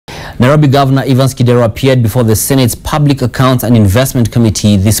Nairobi Governor Evans Kidero appeared before the Senate's Public Accounts and Investment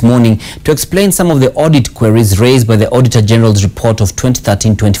Committee this morning to explain some of the audit queries raised by the Auditor General's report of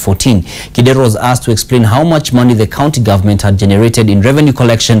 2013-2014. Kidero was asked to explain how much money the county government had generated in revenue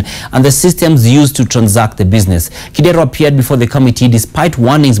collection and the systems used to transact the business. Kidero appeared before the committee despite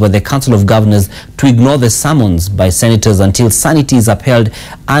warnings by the Council of Governors to ignore the summons by senators until sanity is upheld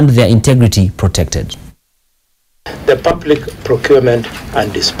and their integrity protected. The Public Procurement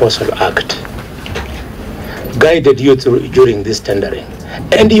and Disposal Act guided you through during this tendering,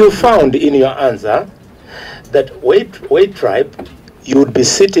 and you found in your answer that Wait Tribe, you would be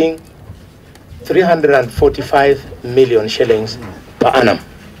sitting 345 million shillings per annum.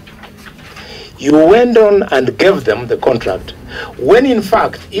 You went on and gave them the contract, when in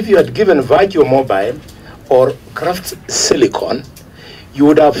fact, if you had given Virtual Mobile or Craft Silicon, you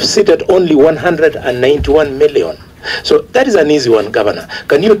would have seated only 191 million. So that is an easy one, Governor.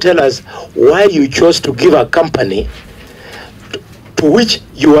 Can you tell us why you chose to give a company to which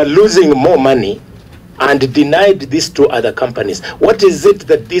you are losing more money and denied these two other companies? What is it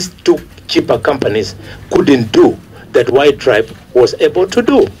that these two cheaper companies couldn't do that White Tribe was able to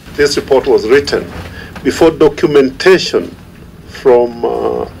do? This report was written before documentation from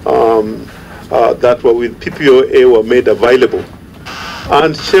that were with PPOA were made available.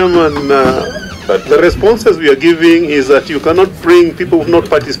 And Chairman, the responses we are giving is that you cannot bring people who have not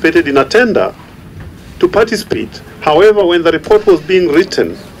participated in a tender to participate. However, when the report was being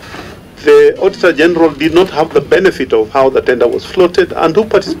written, the Auditor General did not have the benefit of how the tender was floated and who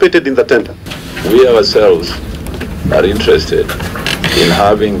participated in the tender. We ourselves are interested in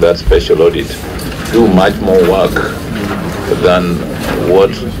having that special audit do much more work than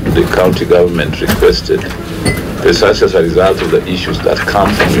what the county government requested, precisely as a result of the issues that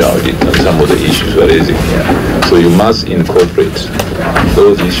come from your audit and some of the issues we're raising here. So you must incorporate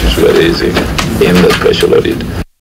those issues we're raising in the special audit.